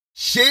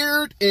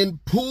Shared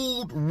and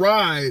pooled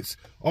rides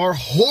are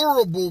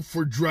horrible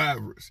for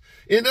drivers.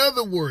 In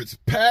other words,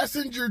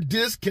 passenger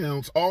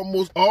discounts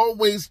almost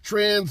always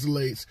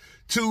translates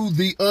to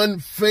the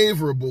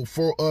unfavorable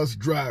for us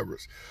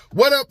drivers.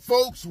 What up,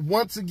 folks?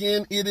 Once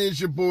again, it is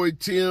your boy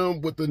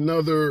Tim with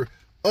another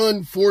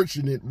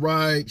unfortunate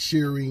ride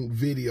sharing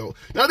video.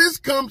 Now, this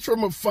comes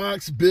from a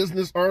Fox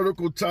Business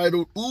article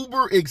titled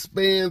 "Uber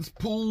Expands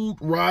Pooled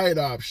Ride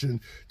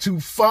Option to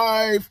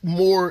 5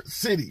 More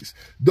Cities."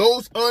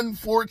 Those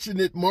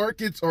unfortunate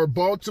markets are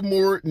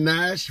Baltimore,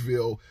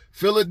 Nashville,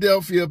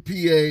 Philadelphia,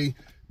 PA,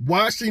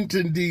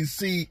 Washington,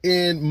 D.C.,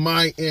 and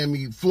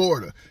Miami,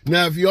 Florida.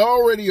 Now, if you're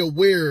already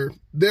aware,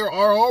 there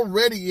are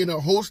already in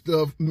a host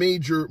of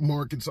major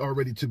markets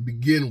already to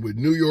begin with: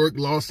 New York,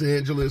 Los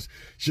Angeles,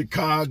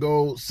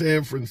 Chicago,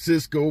 San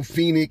Francisco,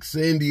 Phoenix,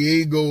 San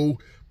Diego,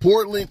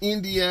 Portland,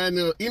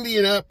 Indiana,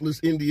 Indianapolis,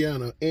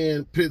 Indiana,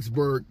 and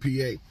Pittsburgh,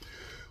 PA.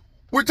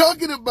 We're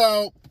talking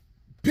about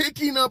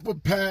picking up a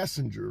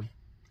passenger,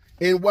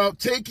 and while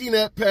taking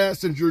that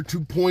passenger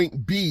to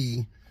point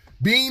B,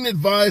 being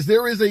advised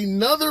there is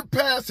another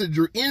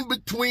passenger in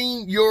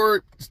between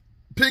your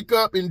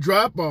pickup and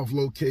drop-off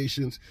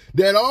locations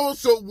that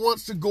also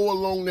wants to go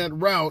along that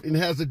route and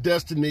has a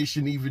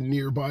destination even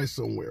nearby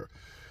somewhere.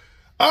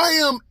 I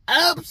am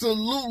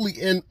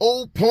absolutely an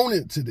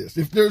opponent to this.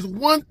 If there's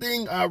one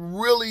thing I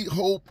really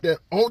hope that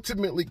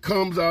ultimately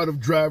comes out of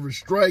drivers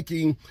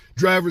striking,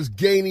 drivers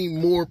gaining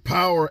more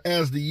power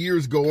as the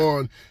years go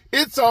on,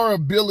 it's our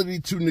ability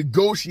to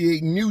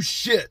negotiate new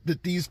shit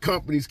that these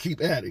companies keep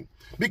adding.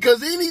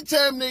 Because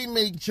anytime they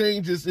make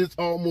changes, it's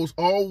almost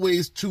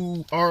always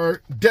to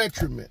our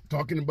detriment.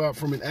 Talking about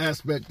from an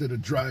aspect of the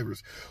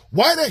drivers.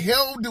 Why the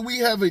hell do we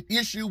have an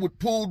issue with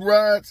pooled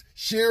rides,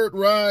 shared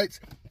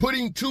rides,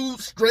 putting two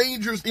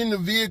strangers in the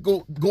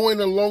vehicle going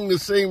along the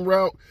same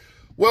route?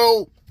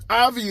 Well,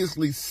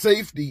 obviously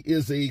safety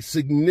is a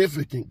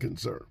significant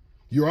concern.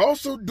 You're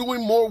also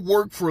doing more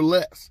work for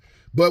less.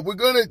 But we're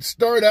going to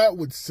start out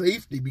with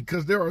safety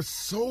because there are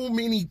so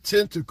many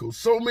tentacles,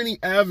 so many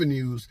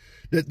avenues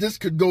that this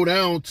could go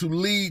down to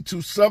lead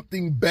to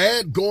something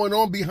bad going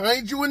on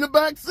behind you in the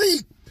back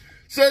seat.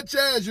 Such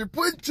as you're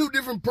putting two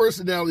different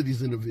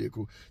personalities in the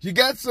vehicle. You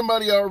got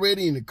somebody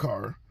already in the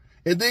car,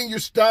 and then you're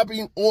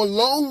stopping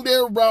along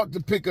their route to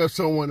pick up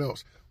someone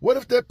else. What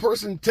if that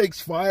person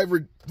takes 5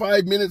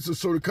 minutes or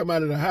so to come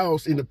out of the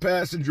house, and the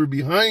passenger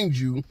behind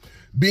you,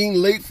 being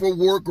late for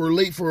work or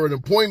late for an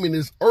appointment,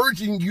 is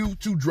urging you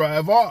to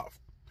drive off?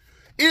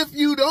 If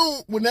you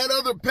don't, when that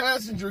other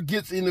passenger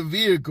gets in the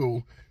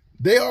vehicle,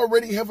 they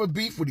already have a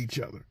beef with each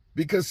other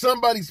because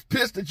somebody's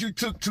pissed that you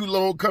took too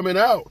long coming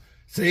out.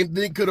 Same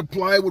thing could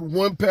apply with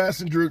one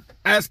passenger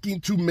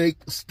asking to make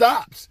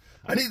stops.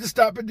 I need to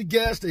stop at the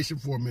gas station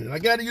for a minute. I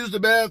got to use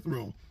the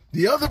bathroom.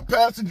 The other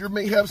passenger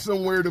may have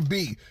somewhere to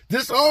be.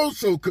 This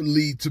also could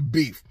lead to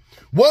beef.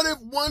 What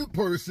if one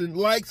person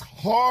likes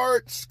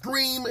hard,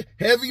 scream,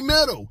 heavy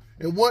metal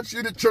and wants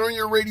you to turn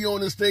your radio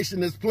on the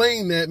station that's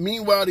playing that?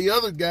 Meanwhile, the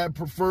other guy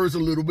prefers a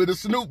little bit of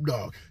Snoop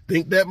Dogg.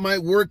 Think that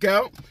might work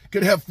out?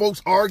 Could have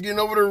folks arguing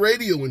over the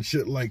radio and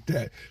shit like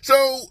that.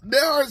 So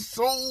there are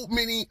so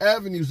many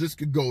avenues this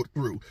could go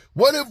through.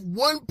 What if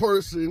one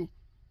person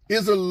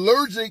is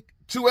allergic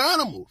to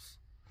animals?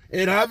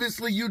 And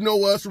obviously, you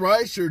know, us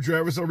rideshare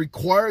drivers are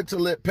required to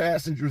let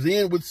passengers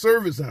in with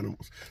service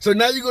animals. So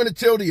now you're going to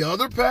tell the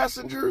other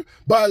passenger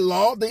by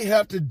law they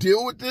have to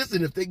deal with this.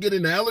 And if they get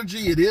an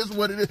allergy, it is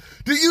what it is.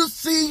 Do you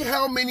see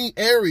how many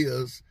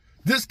areas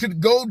this could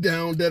go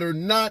down that are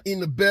not in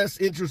the best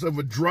interest of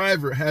a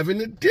driver having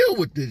to deal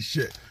with this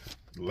shit?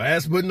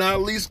 Last but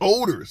not least,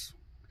 odors.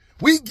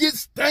 We get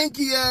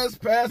stanky ass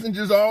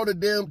passengers all the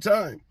damn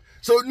time.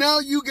 So now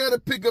you got to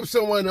pick up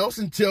someone else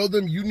and tell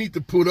them you need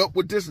to put up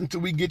with this until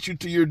we get you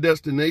to your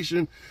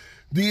destination.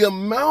 The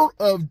amount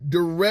of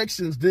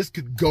directions this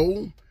could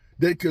go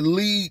that could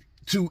lead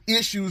to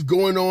issues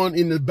going on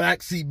in the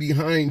backseat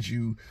behind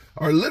you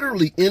are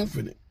literally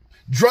infinite.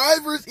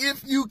 Drivers,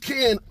 if you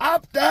can,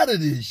 opt out of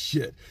this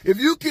shit. If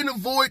you can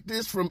avoid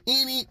this from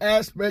any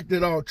aspect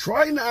at all,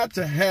 try not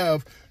to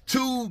have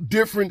two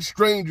different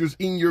strangers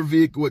in your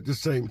vehicle at the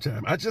same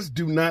time. I just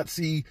do not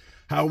see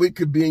how it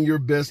could be in your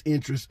best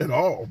interest at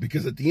all,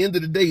 because at the end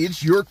of the day,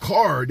 it's your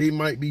car they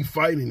might be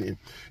fighting in.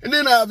 And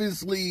then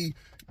obviously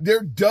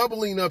they're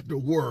doubling up the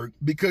work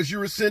because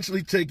you're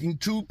essentially taking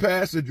two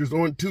passengers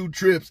on 2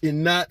 trips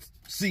and not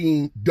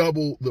seeing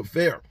double the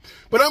fare.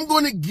 But I'm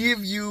going to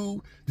give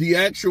you the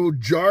actual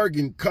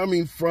jargon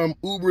coming from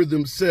Uber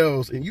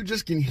themselves, and you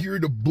just can hear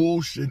the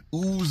bullshit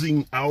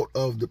oozing out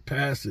of the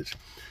passage.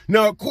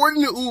 Now,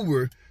 according to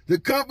Uber, the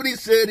company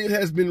said it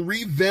has been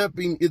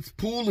revamping its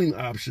pooling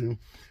option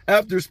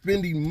after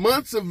spending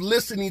months of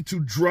listening to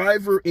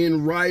driver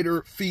and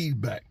rider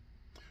feedback.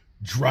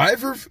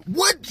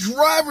 What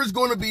driver is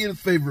going to be in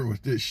favor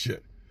with this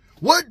shit?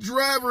 What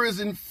driver is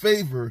in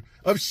favor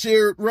of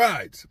shared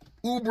rides,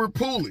 Uber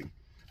pooling?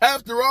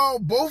 After all,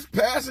 both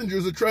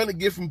passengers are trying to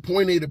get from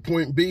point A to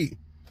point B.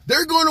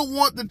 They're going to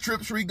want the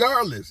trips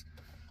regardless.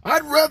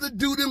 I'd rather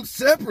do them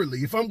separately.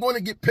 If I'm going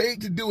to get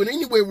paid to do it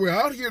anyway, we're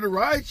out here to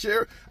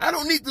rideshare. I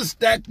don't need to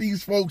stack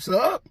these folks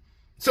up.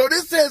 So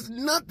this has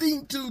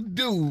nothing to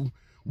do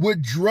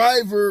with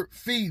driver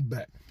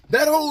feedback.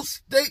 That whole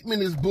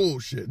statement is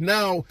bullshit.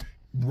 Now,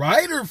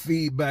 rider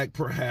feedback,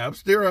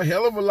 perhaps, there are a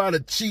hell of a lot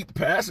of cheap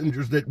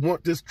passengers that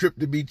want this trip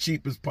to be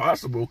cheap as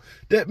possible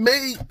that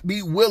may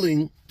be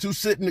willing to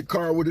sit in the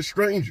car with a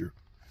stranger.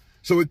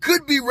 So it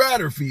could be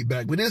rider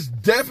feedback, but it's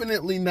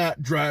definitely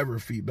not driver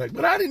feedback.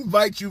 But I'd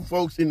invite you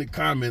folks in the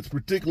comments,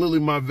 particularly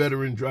my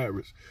veteran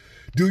drivers.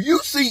 Do you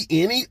see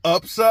any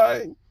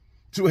upside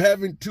to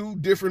having two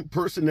different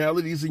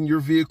personalities in your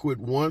vehicle at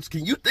once?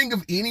 Can you think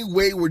of any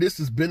way where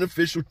this is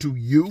beneficial to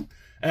you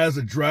as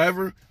a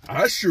driver?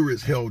 I sure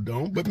as hell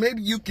don't, but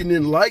maybe you can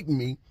enlighten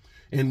me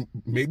and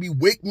maybe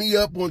wake me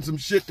up on some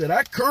shit that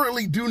I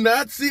currently do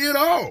not see at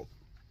all.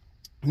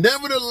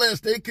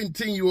 Nevertheless, they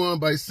continue on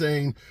by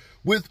saying,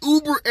 with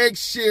UberX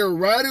Share,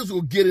 riders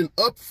will get an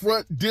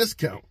upfront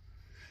discount.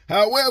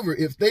 However,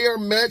 if they are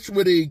matched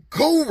with a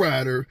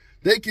co-rider,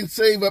 they can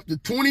save up to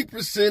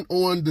 20%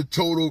 on the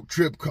total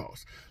trip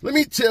cost. Let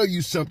me tell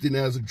you something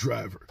as a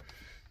driver.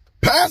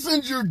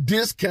 Passenger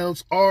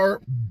discounts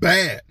are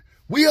bad.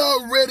 We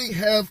already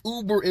have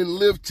Uber and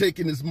Lyft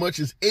taking as much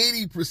as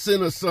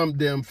 80% of some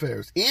damn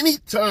fares.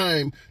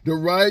 Anytime the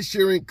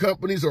ride-sharing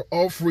companies are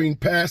offering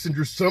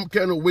passengers some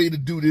kind of way to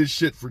do this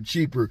shit for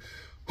cheaper,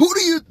 who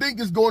do you think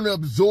is going to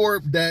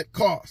absorb that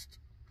cost?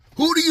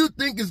 Who do you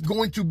think is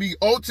going to be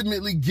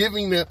ultimately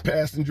giving that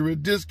passenger a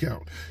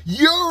discount?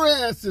 Your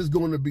ass is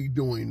going to be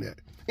doing that.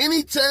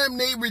 Anytime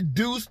they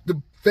reduce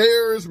the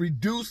fares,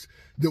 reduce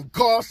the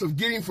cost of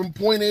getting from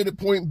point A to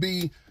point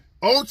B,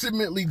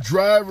 ultimately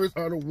drivers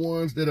are the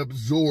ones that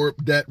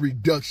absorb that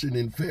reduction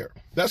in fare.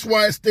 That's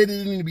why I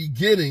stated in the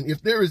beginning,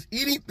 if there is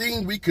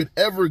anything we could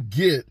ever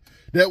get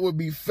that would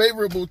be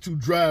favorable to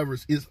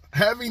drivers, is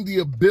having the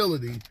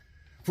ability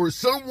for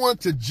someone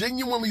to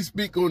genuinely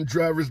speak on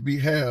drivers'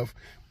 behalf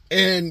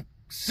and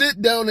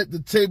sit down at the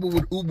table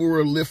with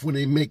Uber or Lyft when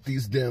they make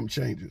these damn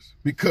changes.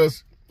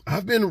 Because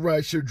I've been a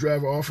rideshare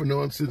driver off and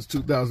on since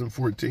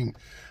 2014.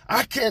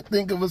 I can't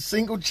think of a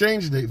single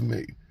change they've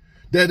made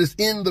that is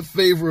in the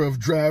favor of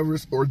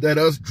drivers or that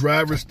us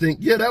drivers think,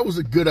 yeah, that was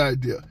a good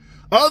idea.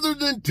 Other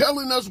than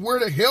telling us where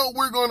the hell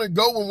we're going to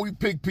go when we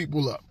pick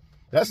people up.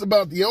 That's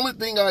about the only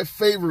thing I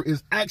favor,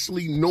 is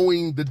actually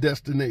knowing the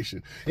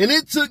destination. And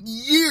it took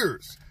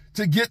years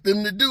to get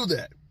them to do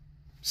that.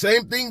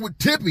 Same thing with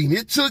tipping.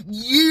 It took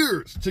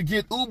years to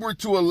get Uber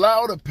to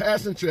allow the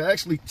passenger to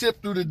actually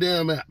tip through the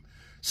damn app.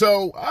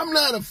 So I'm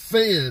not a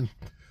fan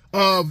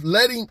of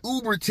letting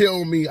Uber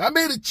tell me, I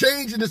made a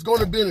change and it's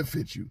going to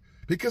benefit you,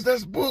 because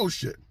that's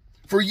bullshit.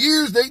 For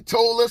years, they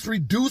told us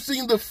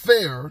reducing the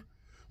fare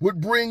would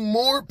bring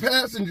more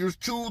passengers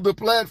to the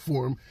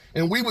platform,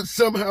 and we would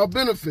somehow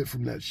benefit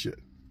from that shit.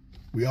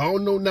 We all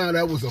know now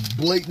that was a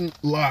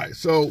blatant lie.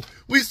 So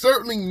we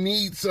certainly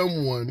need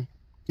someone,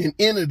 an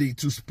entity,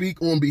 to speak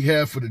on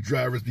behalf of the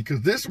drivers,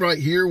 because this right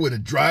here, where the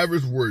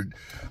drivers were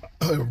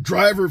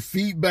driver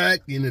feedback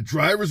and the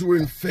drivers were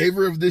in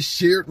favor of this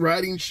shared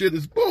riding shit,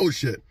 is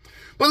bullshit.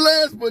 But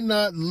last but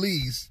not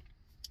least,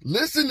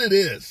 listen to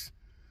this.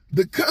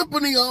 The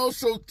company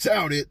also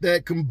touted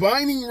that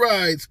combining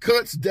rides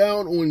cuts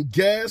down on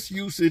gas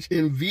usage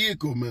and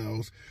vehicle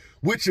miles,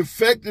 which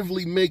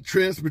effectively make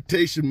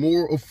transportation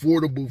more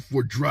affordable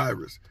for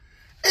drivers.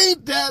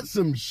 Ain't that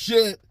some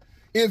shit?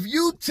 If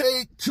you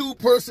take two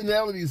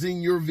personalities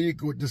in your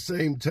vehicle at the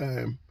same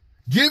time,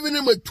 giving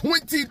them a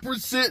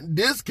 20%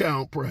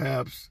 discount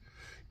perhaps,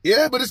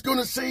 yeah, but it's going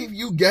to save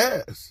you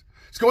gas.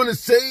 It's going to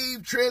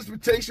save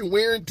transportation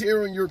wear and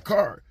tear on your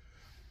car.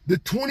 The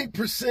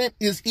 20%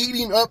 is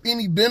eating up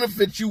any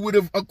benefits you would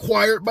have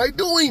acquired by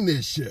doing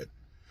this shit.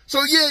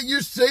 So yeah,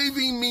 you're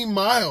saving me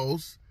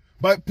miles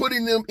by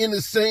putting them in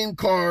the same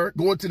car,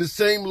 going to the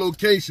same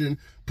location,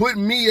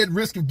 putting me at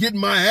risk of getting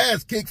my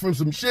ass kicked from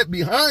some shit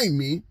behind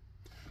me,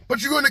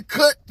 but you're going to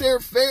cut their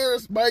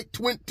fares by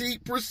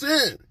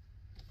 20%.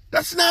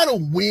 That's not a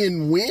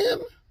win-win.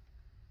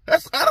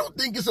 I don't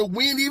think it's a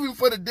win even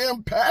for the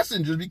damn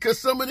passengers, because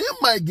some of them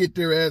might get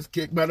their ass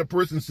kicked by the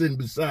person sitting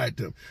beside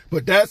them.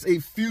 But that's a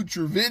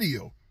future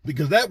video,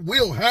 because that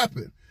will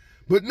happen.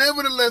 But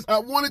nevertheless, I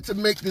wanted to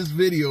make this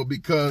video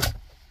because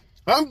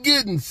I'm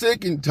getting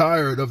sick and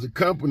tired of the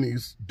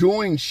companies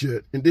doing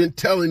shit and then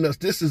telling us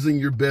this is in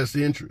your best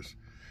interest.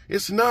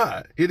 It's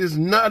not. It is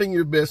not in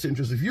your best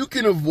interest. If you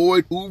can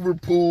avoid Uber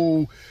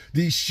Pool,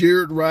 these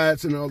shared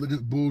rides and all of this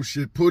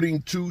bullshit,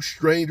 putting two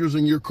strangers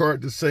in your car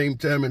at the same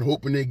time and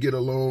hoping they get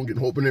along and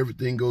hoping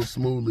everything goes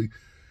smoothly,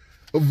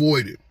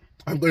 avoid it.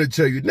 I'm going to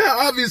tell you.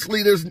 Now,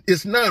 obviously,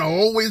 it's not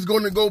always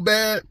going to go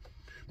bad,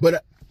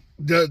 but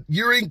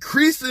you're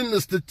increasing the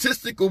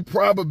statistical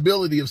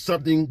probability of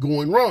something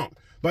going wrong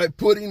by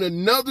putting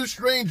another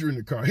stranger in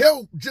the car.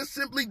 Hell, just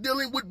simply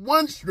dealing with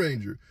one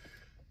stranger.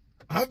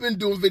 I've been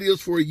doing videos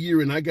for a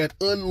year and I got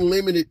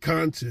unlimited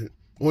content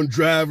on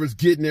drivers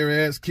getting their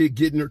ass kicked,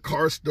 getting their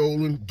car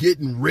stolen,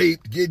 getting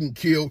raped, getting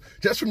killed,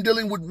 just from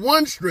dealing with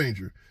one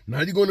stranger.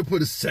 Now you're going to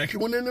put a second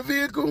one in the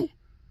vehicle?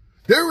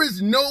 There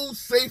is no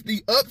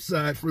safety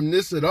upside from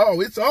this at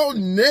all. It's all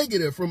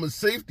negative from a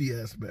safety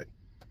aspect.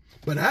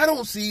 But I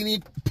don't see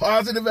any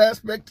positive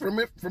aspect from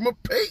it from a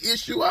pay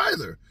issue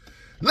either.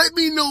 Let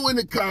me know in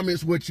the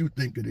comments what you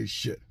think of this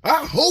shit.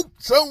 I hope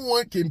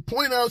someone can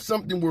point out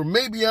something where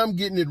maybe I'm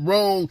getting it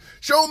wrong.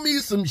 Show me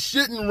some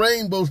shit and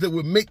rainbows that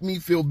would make me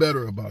feel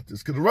better about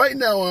this. Because right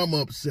now I'm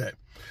upset.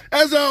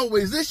 As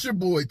always, it's your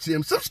boy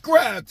Tim.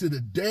 Subscribe to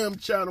the damn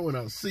channel and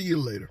I'll see you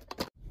later.